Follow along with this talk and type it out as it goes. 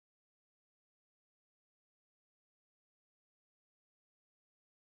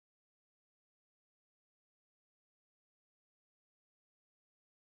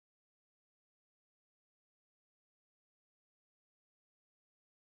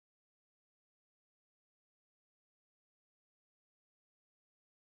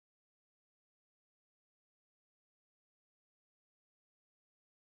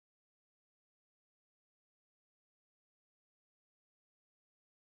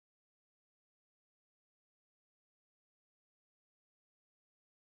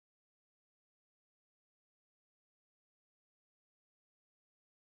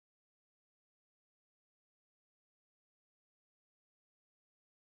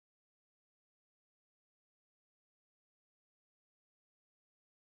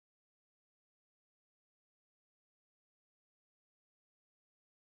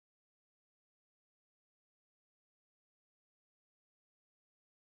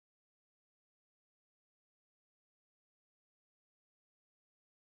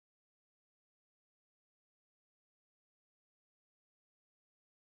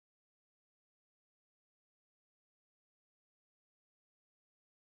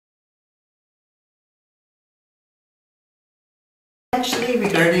Actually,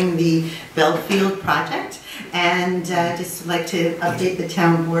 regarding the Belfield project, and just like to update the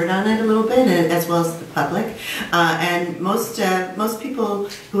town board on it a little bit, as well as the public. And most people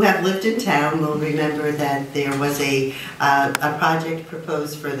who have lived in town will remember that there was a project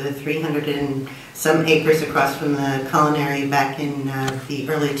proposed for the 300 and some acres across from the culinary back in the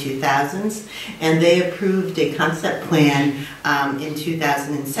early 2000s, and they approved a concept plan in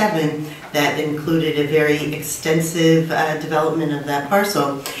 2007 that included a very extensive development of that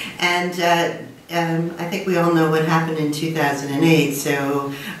parcel. And I think we all know what happened in 2008,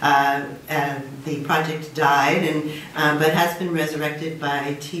 so the project died, and but has been resurrected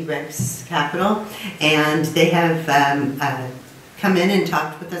by T-Rex Capital, and they have come in and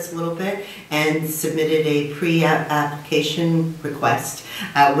talked with us a little bit and submitted a pre-application request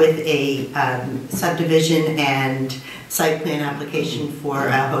with a subdivision and site plan application for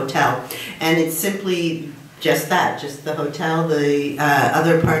a hotel. And it's simply just that, just the hotel. The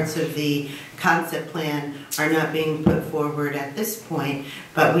other parts of the concept plan are not being put forward at this point,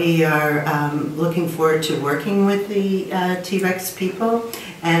 but we are looking forward to working with the T-Rex people.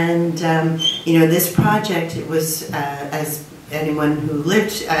 And you know, this project, it was, as anyone who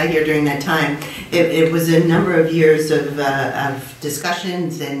lived here during that time, it was a number of years of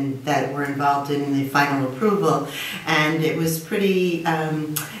discussions and that were involved in the final approval, and it was pretty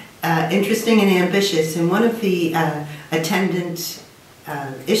interesting and ambitious. And one of the attendant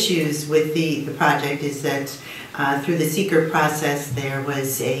issues with the project is that through the seeker process there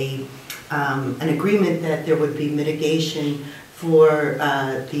was an agreement that there would be mitigation for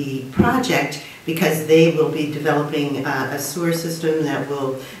the project, because they will be developing a sewer system that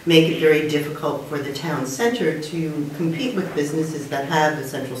will make it very difficult for the town center to compete with businesses that have a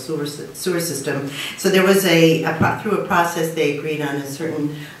central sewer system. So there was through a process they agreed on a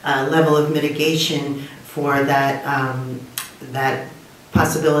certain level of mitigation for that that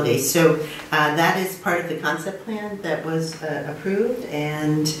possibility. So that is part of the concept plan that was approved,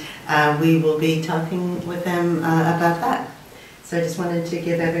 and we will be talking with them about that. So I just wanted to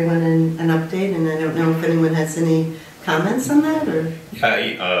give everyone an update, and I don't know if anyone has any comments on that, or?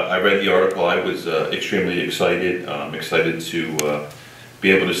 I read the article. I was extremely excited. Excited to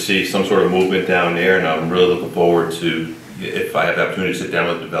be able to see some sort of movement down there, and I'm really looking forward to, if I have the opportunity to sit down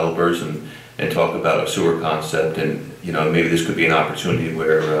with developers and talk about a sewer concept, and you know, maybe this could be an opportunity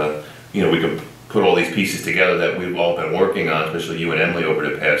where you know, we can put all these pieces together that we've all been working on, especially you and Emily, over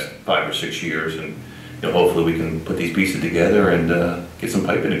the past 5 or 6 years, and you know, hopefully we can put these pieces together and get some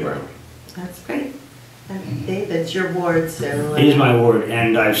pipe in the ground. That's great. Dave, it's your ward, so... It is my ward,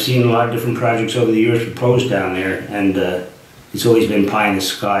 and I've seen a lot of different projects over the years proposed down there, and it's always been pie in the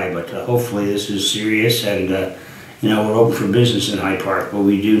sky, but hopefully this is serious, and you know, we're open for business in Hyde Park, but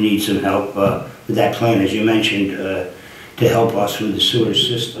we do need some help with that plan, as you mentioned, to help us with the sewer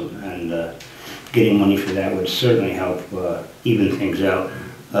system, and getting money for that would certainly help even things out.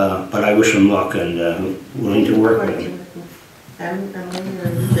 But I wish them luck, and willing to work with them.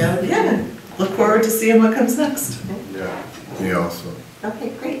 Yeah, look forward to seeing what comes next. Yeah, me also.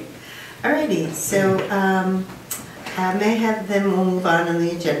 Okay, great. Alrighty, so may I have them, we'll move on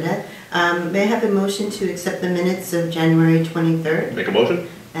the agenda. May I have a motion to accept the minutes of January 23rd? Make a motion?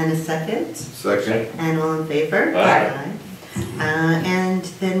 And a second? Second. And all in favor? Aye. And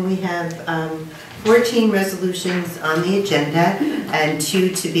then we have 14 resolutions on the agenda, and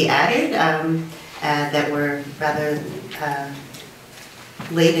 2 to be added that were rather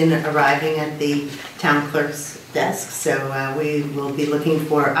late in arriving at the town clerk's desk. So I will be looking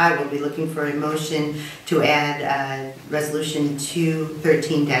for a motion to add resolution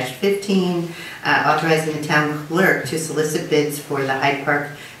 213-15, authorizing the town clerk to solicit bids for the Hyde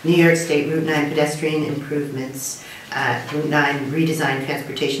Park, New York State Route 9 pedestrian improvements, Route 9 Redesign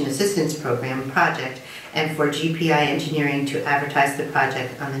Transportation Assistance Program project, and for GPI Engineering to advertise the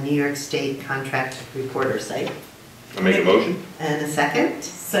project on the New York State Contract Reporter site. I make a motion? And a second?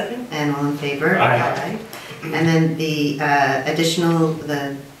 Second. And all in favor? Aye. And then the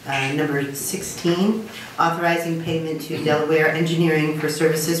number 16, authorizing payment to Delaware Engineering for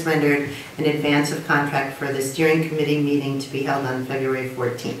services rendered in advance of contract for the steering committee meeting to be held on February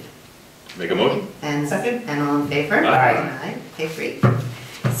 14th. Make a motion? And second. And all in favor? Aye. Okay, great.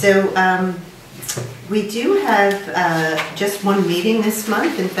 So we do have just one meeting this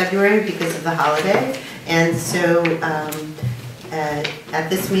month in February because of the holiday, and so at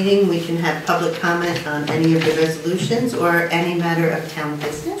this meeting we can have public comment on any of the resolutions or any matter of town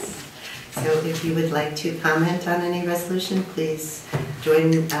business. So if you would like to comment on any resolution, please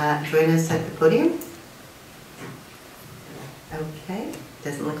join us at the podium. Okay.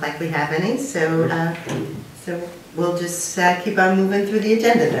 Doesn't look like we have any, so So we'll just keep on moving through the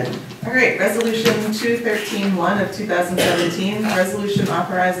agenda then. All right, Resolution 213-1 of 2017, resolution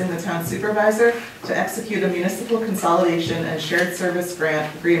authorizing the town supervisor to execute a municipal consolidation and shared service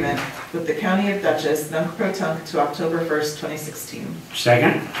grant agreement with the County of Dutchess, Nunc-Pro-Tunc, to October 1st, 2016.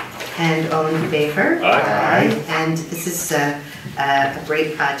 Second? And all in favor? Aye. And this is a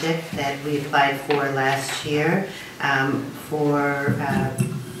great project that we applied for last year for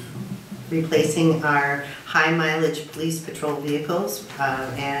replacing our high mileage police patrol vehicles,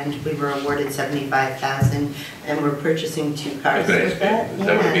 and we were awarded $75,000, and we're purchasing 2 cars with that. Is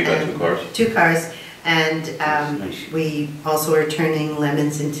that what we got, 2 cars? 2 cars, and we also are turning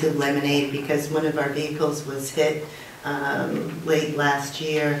lemons into lemonade because one of our vehicles was hit late last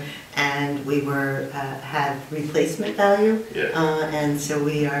year, and we had replacement value. Yeah. And so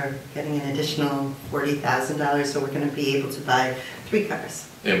we are getting an additional $40,000, so we're going to be able to buy 3 cars.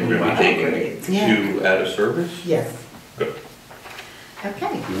 And we're going to be taking Yeah. 2 out of service? Yes. Good.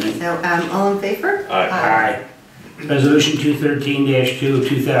 Okay, so all in favor? Aye. Resolution 213-2 of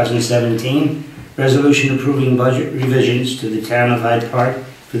 2017, resolution approving budget revisions to the town of Hyde Park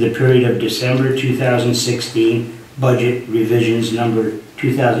for the period of December 2016, budget revisions number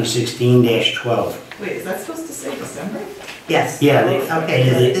 2016-12. Wait, is that supposed to say December? Yes. Yeah,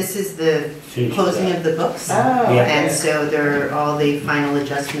 Okay, this is the Finish closing that. of the books. Oh, Yeah. And okay. so there are all the final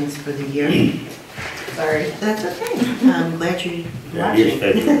adjustments for the year. Sorry. That's okay. I'm glad you're Yeah, it is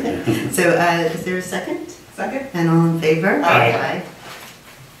watching. February. So is there a second? Second? And all in favor? Aye.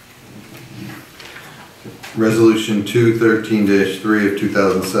 Resolution 213-3 of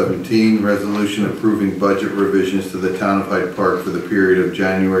 2017, resolution approving budget revisions to the town of Hyde Park for the period of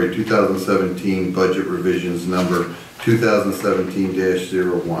January 2017, budget revisions number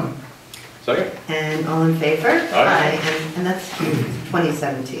 2017-01. Second? And all in favor? Aye. And that's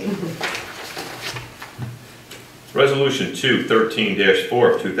 2017. Resolution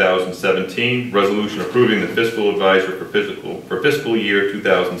 213-4 of 2017, resolution approving the fiscal advisor for fiscal year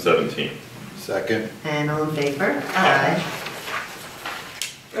 2017. Second. And all in favor? Aye.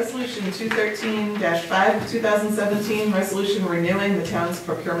 Resolution 213-5 of 2017, resolution renewing the town's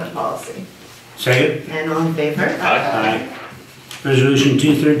procurement policy. Second? And all in favor? Aye. Resolution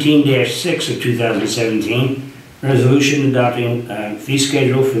 213-6 of 2017, resolution adopting fee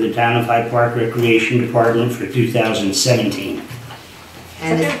schedule for the town of Hyde Park Recreation Department for 2017.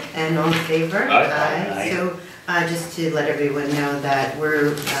 And all in favor? Aye. So just to let everyone know that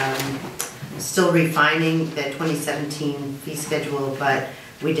we're still refining the 2017 fee schedule, but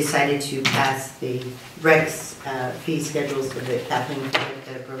we decided to pass the Rex fee schedule so that Kathleen can get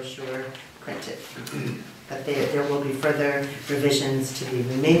the brochure printed. But there will be further revisions to the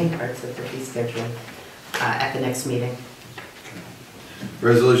remaining parts of the fee schedule at the next meeting.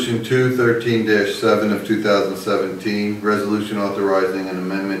 Resolution 213-7 of 2017, resolution authorizing an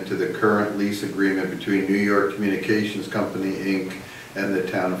amendment to the current lease agreement between New York Communications Company, Inc. and the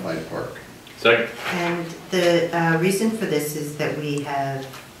town of Hyde Park. Second? And the reason for this is that we have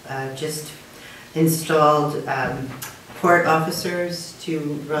just installed court officers to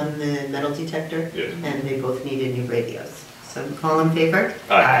run the metal detector, Yes. and they both needed new radios. So all in favor?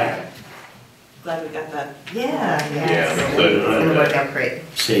 Aye. Glad we got that. Yeah, Yeah, yes. I'm It's excited about gonna that. work out great.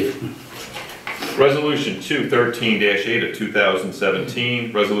 Safe. Resolution 213-8 of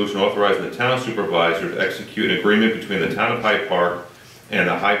 2017, resolution authorizing the town supervisor to execute an agreement between the town of Hyde Park and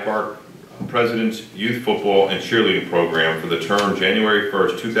the Hyde Park President's Youth Football and Cheerleading Program for the term January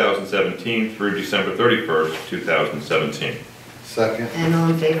 1st, 2017 through December 31st, 2017. Second. And all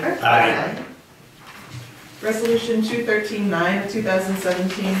in favor? Aye. Resolution 213-9 of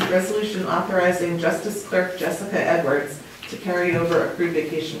 2017, resolution authorizing Justice Clerk Jessica Edwards to carry over accrued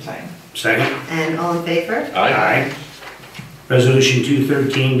vacation time. Second? And all in favor? Aye. Resolution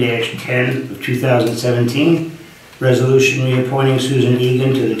 213-10 of 2017, resolution reappointing Susan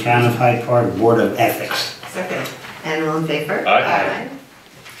Egan to the Town of Hyde Park Board of Ethics. Second. And all in favor? Aye.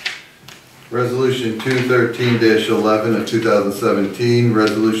 Resolution 213-11 of 2017,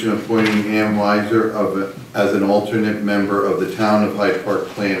 resolution appointing Ann Weiser as an alternate member of the Town of Hyde Park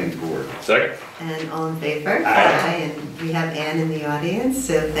Planning Board. Second? And all in favor? Aye. And we have Ann in the audience,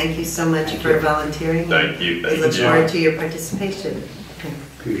 so thank you so much for volunteering. Thank you. We look forward to your participation.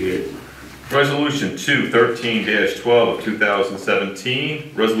 Appreciate it. Resolution 213-12 of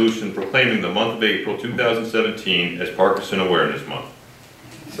 2017, resolution proclaiming the month of April 2017 as Parkinson Awareness Month.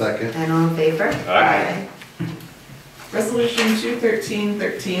 Second. And all in favor? Aye. Resolution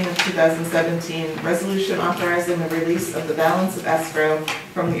 213-13 of 2017, resolution authorizing the release of the balance of escrow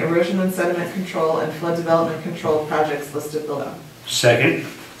from the erosion and sediment control and flood development control projects listed below. Second?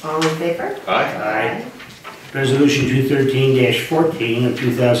 All in favor? Aye. Aye. Resolution 213-14 of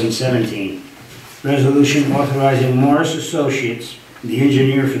 2017. Resolution authorizing Morris Associates, the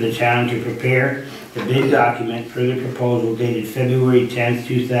engineer for the town, to prepare the bid document for the proposal dated February 10th,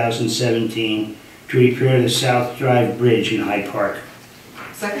 2017 to repair the South Drive Bridge in Hyde Park.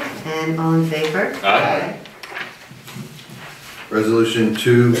 Second? And all in favor? Aye. Resolution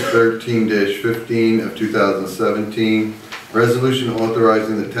 213-15 of 2017, resolution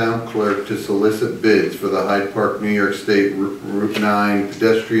authorizing the town clerk to solicit bids for the Hyde Park, New York State Route 9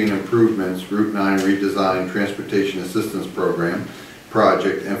 pedestrian improvements, Route 9 redesign transportation assistance program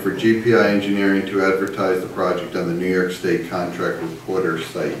project, and for GPI Engineering to advertise the project on the New York State contract reporter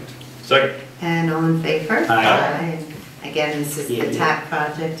site. Second. And all in favor? Aye. Again, this is Yeah. the TAP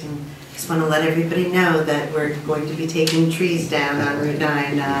project, and just want to let everybody know that we're going to be taking trees down on Route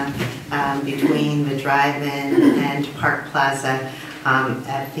 9 between the drive-in and Park Plaza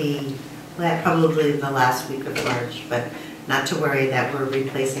at probably the last week of March, but not to worry that we're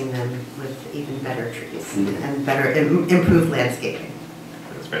replacing them with even better trees and better improved landscaping.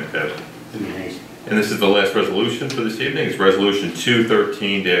 That's fantastic. Nice. And this is the last resolution for this evening. It's Resolution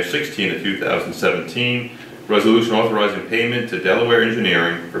 213-16 of 2017. Resolution authorizing payment to Delaware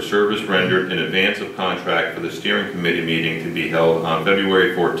Engineering for service rendered in advance of contract for the steering committee meeting to be held on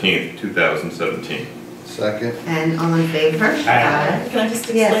February 14th, 2017. Second. And all in favor? Aye. Can I just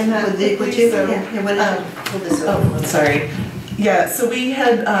explain Yes, that would quickly? you? So, Yeah, why don't you pull this over? Oh, sorry. Yeah, so we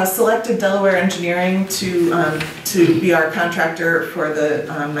had selected Delaware Engineering to be our contractor for the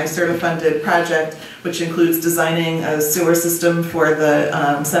NYSERDA-funded project, which includes designing a sewer system for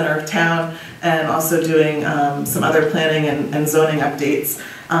the center of town and also doing some other planning and zoning updates.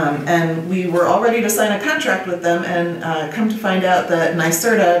 And we were all ready to sign a contract with them, and come to find out that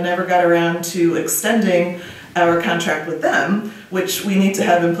NYSERDA never got around to extending our contract with them, which we need to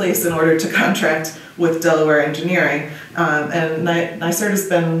have in place in order to contract with Delaware Engineering. And NYSERDA's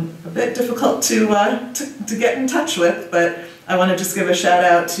been a bit difficult to get in touch with, but I want to just give a shout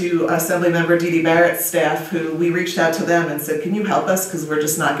out to Assemblymember Dee Dee Barrett's staff, who we reached out to them and said, can you help us, because we're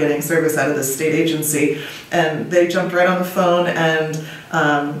just not getting service out of this state agency. And they jumped right on the phone and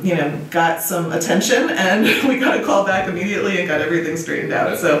got some attention, and we got a call back immediately and got everything straightened out.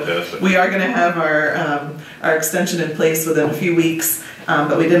 That's So fantastic. we are going to have our extension in place within a few weeks,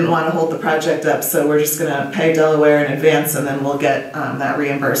 but we didn't want to hold the project up, so we're just going to pay Delaware in advance, and then we'll get that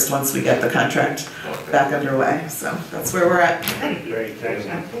reimbursed once we get the contract back underway. So that's where we're at. Great, thanks.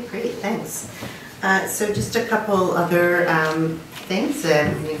 Okay, great, thanks. So just a couple other things,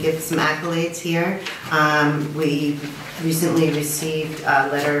 we give some accolades here. We recently received a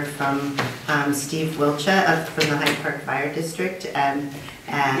letter from Steve Wilcha from the Hyde Park Fire District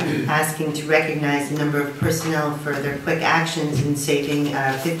asking to recognize a number of personnel for their quick actions in saving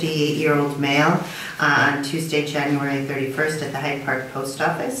a 58-year-old male on Tuesday, January 31st at the Hyde Park Post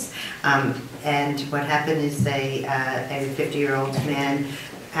Office. And what happened is a 50-year-old man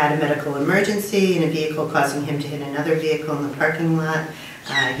had a medical emergency in a vehicle, causing him to hit another vehicle in the parking lot.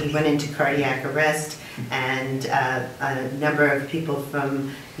 He went into cardiac arrest, and a number of people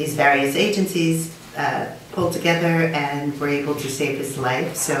from these various agencies pulled together and were able to save his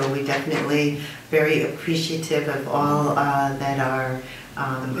life. So we definitely very appreciative of all that our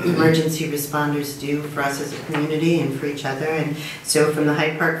emergency responders do for us as a community and for each other. And so from the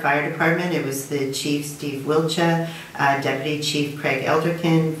Hyde Park Fire Department, it was the Chief Steve Wilcha, Deputy Chief Craig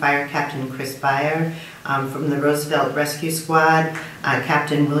Elderkin, Fire Captain Chris Beyer, from the Roosevelt Rescue Squad,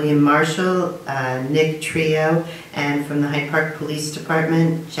 Captain William Marshall, Nick Trio, and from the Hyde Park Police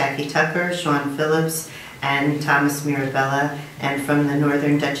Department, Jackie Tucker, Sean Phillips, and Thomas Mirabella, and from the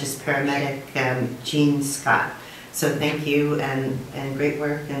Northern Dutchess paramedic, Jean Scott. So thank you, and great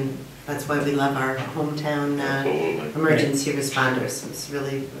work, and that's why we love our hometown emergency responders. It's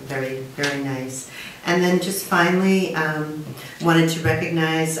really very, very nice. And then just finally, wanted to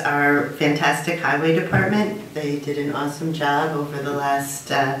recognize our fantastic highway department. They did an awesome job over the last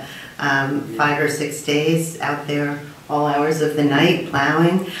 5 or 6 days out there all hours of the night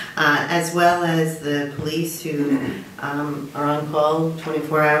plowing, as well as the police who are on call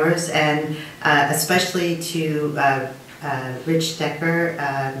 24 hours, and especially to Rich Decker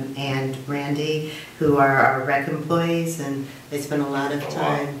and Randy, who are our rec employees, and they spend a lot of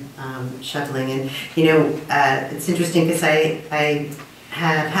time shoveling. And it's interesting because I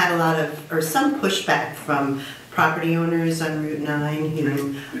have had a lot of, or some pushback from property owners on Route 9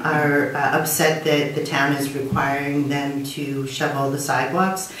 who are upset that the town is requiring them to shovel the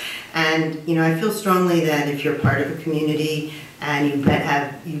sidewalks. And I feel strongly that if you're part of a community and you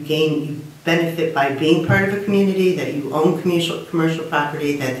benefit by being part of a community, that you own commercial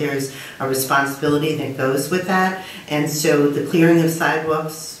property, that there's a responsibility that goes with that. And so the clearing of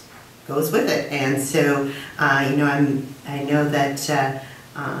sidewalks goes with it. And so, you know, I know that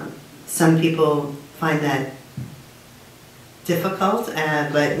some people find that difficult,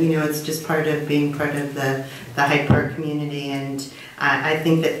 but you know, it's just part of being part of the Hyde Park community. And I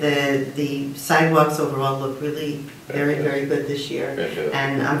think that the sidewalks overall look really very good this year.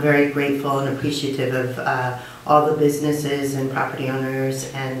 And I'm very grateful and appreciative of all the businesses and property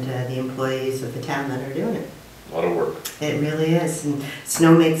owners and the employees of the town that are doing it. A lot of work. It really is, and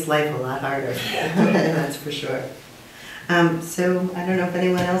snow makes life a lot harder, that's for sure. So I don't know if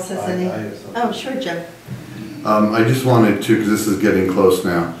anyone else has any? Oh, sure, Joe. I just wanted to, because this is getting close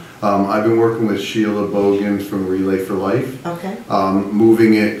now, I've been working with Sheila Bogan from Relay for Life. Okay.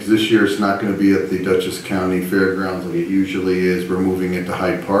 Moving it, 'cause this year it's not going to be at the Dutchess County Fairgrounds like it usually is. We're moving it to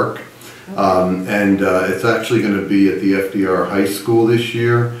Hyde Park. It's actually going to be at the FDR High School this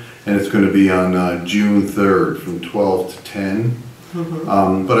year, and it's going to be on June 3rd from 12 to 10.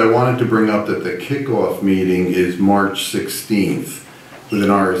 But I wanted to bring up that the kickoff meeting is March 16th with an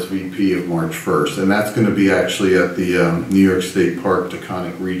RSVP of March 1st, and that's going to be actually at the New York State Park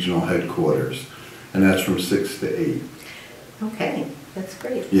Taconic Regional Headquarters, and that's from 6 to 8. Okay, that's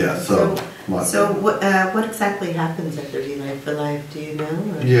great. Yeah, so what exactly happens at the Relay for Life, do you know?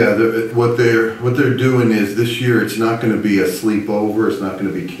 Or? Yeah, what they're doing is this year it's not going to be a sleepover, it's not going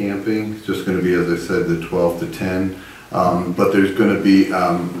to be camping, it's just going to be, as I said, the 12 to 10. But there's going to be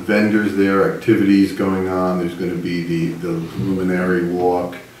vendors there, activities going on. There's going to be the luminary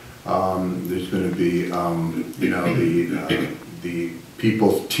walk. There's going to be, you know, the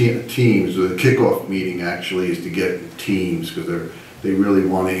people's teams. The kickoff meeting actually is to get teams because they really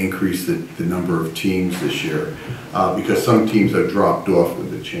want to increase the number of teams this year because some teams have dropped off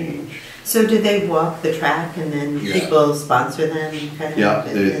with the change. So do they walk the track and then people sponsor them? Kind of,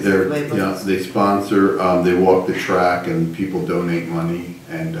 they sponsor, they walk the track and people donate money.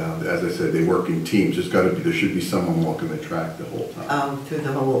 And as I said, they work in teams. There should be someone walking the track the whole time. Oh,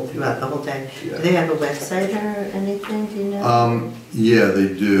 throughout the whole day. Yeah. Do they have a website or anything, do you know? Yeah, they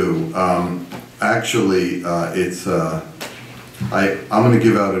do. Actually, it's, I'm going to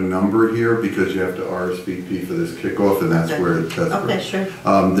give out a number here because you have to RSVP for this kickoff, and that's where it's. Okay, sure.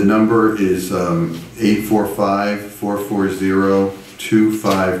 The number is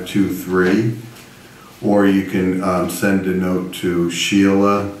 845-440-2523, or you can send a note to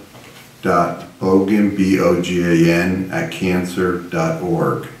Sheila.Bogan, B-O-G-A-N,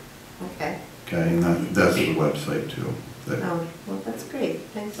 @cancer.org. Okay. Okay, and that's the website too. Oh, well, that's great.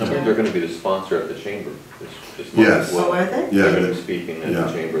 Thanks, I Joe. think they're going to be the sponsor at the chamber this month Yes. as well. Oh, are they? Yeah. They're going to be speaking at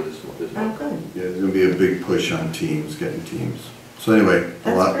the chamber this Oh, month. good. Yeah, there's gonna be a big push on teams, getting teams. So anyway, a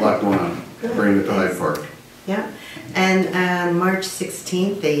That's lot great. going on. Good. Bringing it to Hyde Thanks. Park. Yeah, and March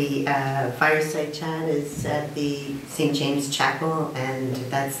 16th, the Fireside Chat is at the St. James Chapel, and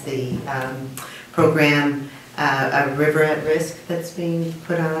that's the program, A River at Risk, that's being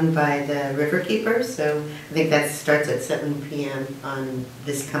put on by the River Keepers. So I think that starts at 7 p.m. on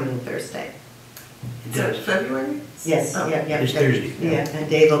this coming Thursday. Is that February? Yes, Oh. yeah. It's Thursday. Yeah, and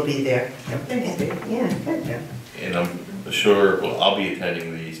Dave will be there. Thanks, Dave. Yeah, good. And I'm sure, well, I'll be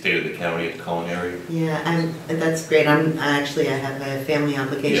attending the State of the County at the Culinary. Yeah, that's great. I have a family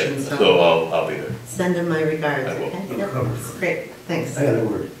obligation, Yeah, so so I'll be there. send him my regards, I will. okay? No Yep, problem. great, thanks. I got a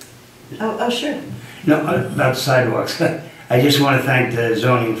word. Oh, sure, No, about sidewalks. I just want to thank the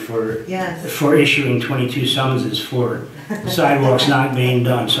zoning yes. for issuing 22 summonses for sidewalks not being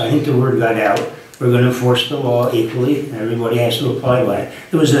done. So I think the word got out. We're going to enforce the law equally. Everybody has to apply by it.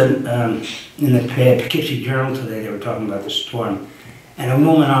 There was in the Poughkeepsie Journal today, they were talking about the storm. And a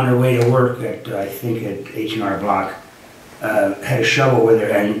woman on her way to work at H&R Block had a shovel with her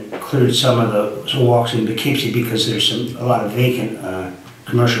and cleared some of the walks in Poughkeepsie because there's a lot of vacant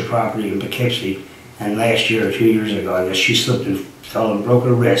commercial property in Poughkeepsie. And last year or 2 years ago, I guess she slipped and fell and broke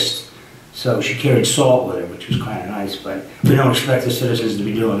her wrist. So she carried salt with her, which was kind of nice, but we don't expect the citizens to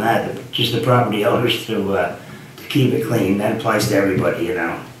be doing that, but just the property owners to keep it clean. That applies to everybody, you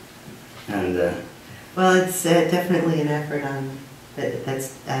know. And Well, it's definitely an effort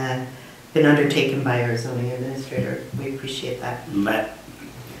that's been undertaken by our zoning administrator. We appreciate that. but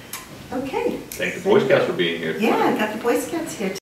Okay. Thank the Boy Scouts for being here. Yeah, I got the Boy Scouts here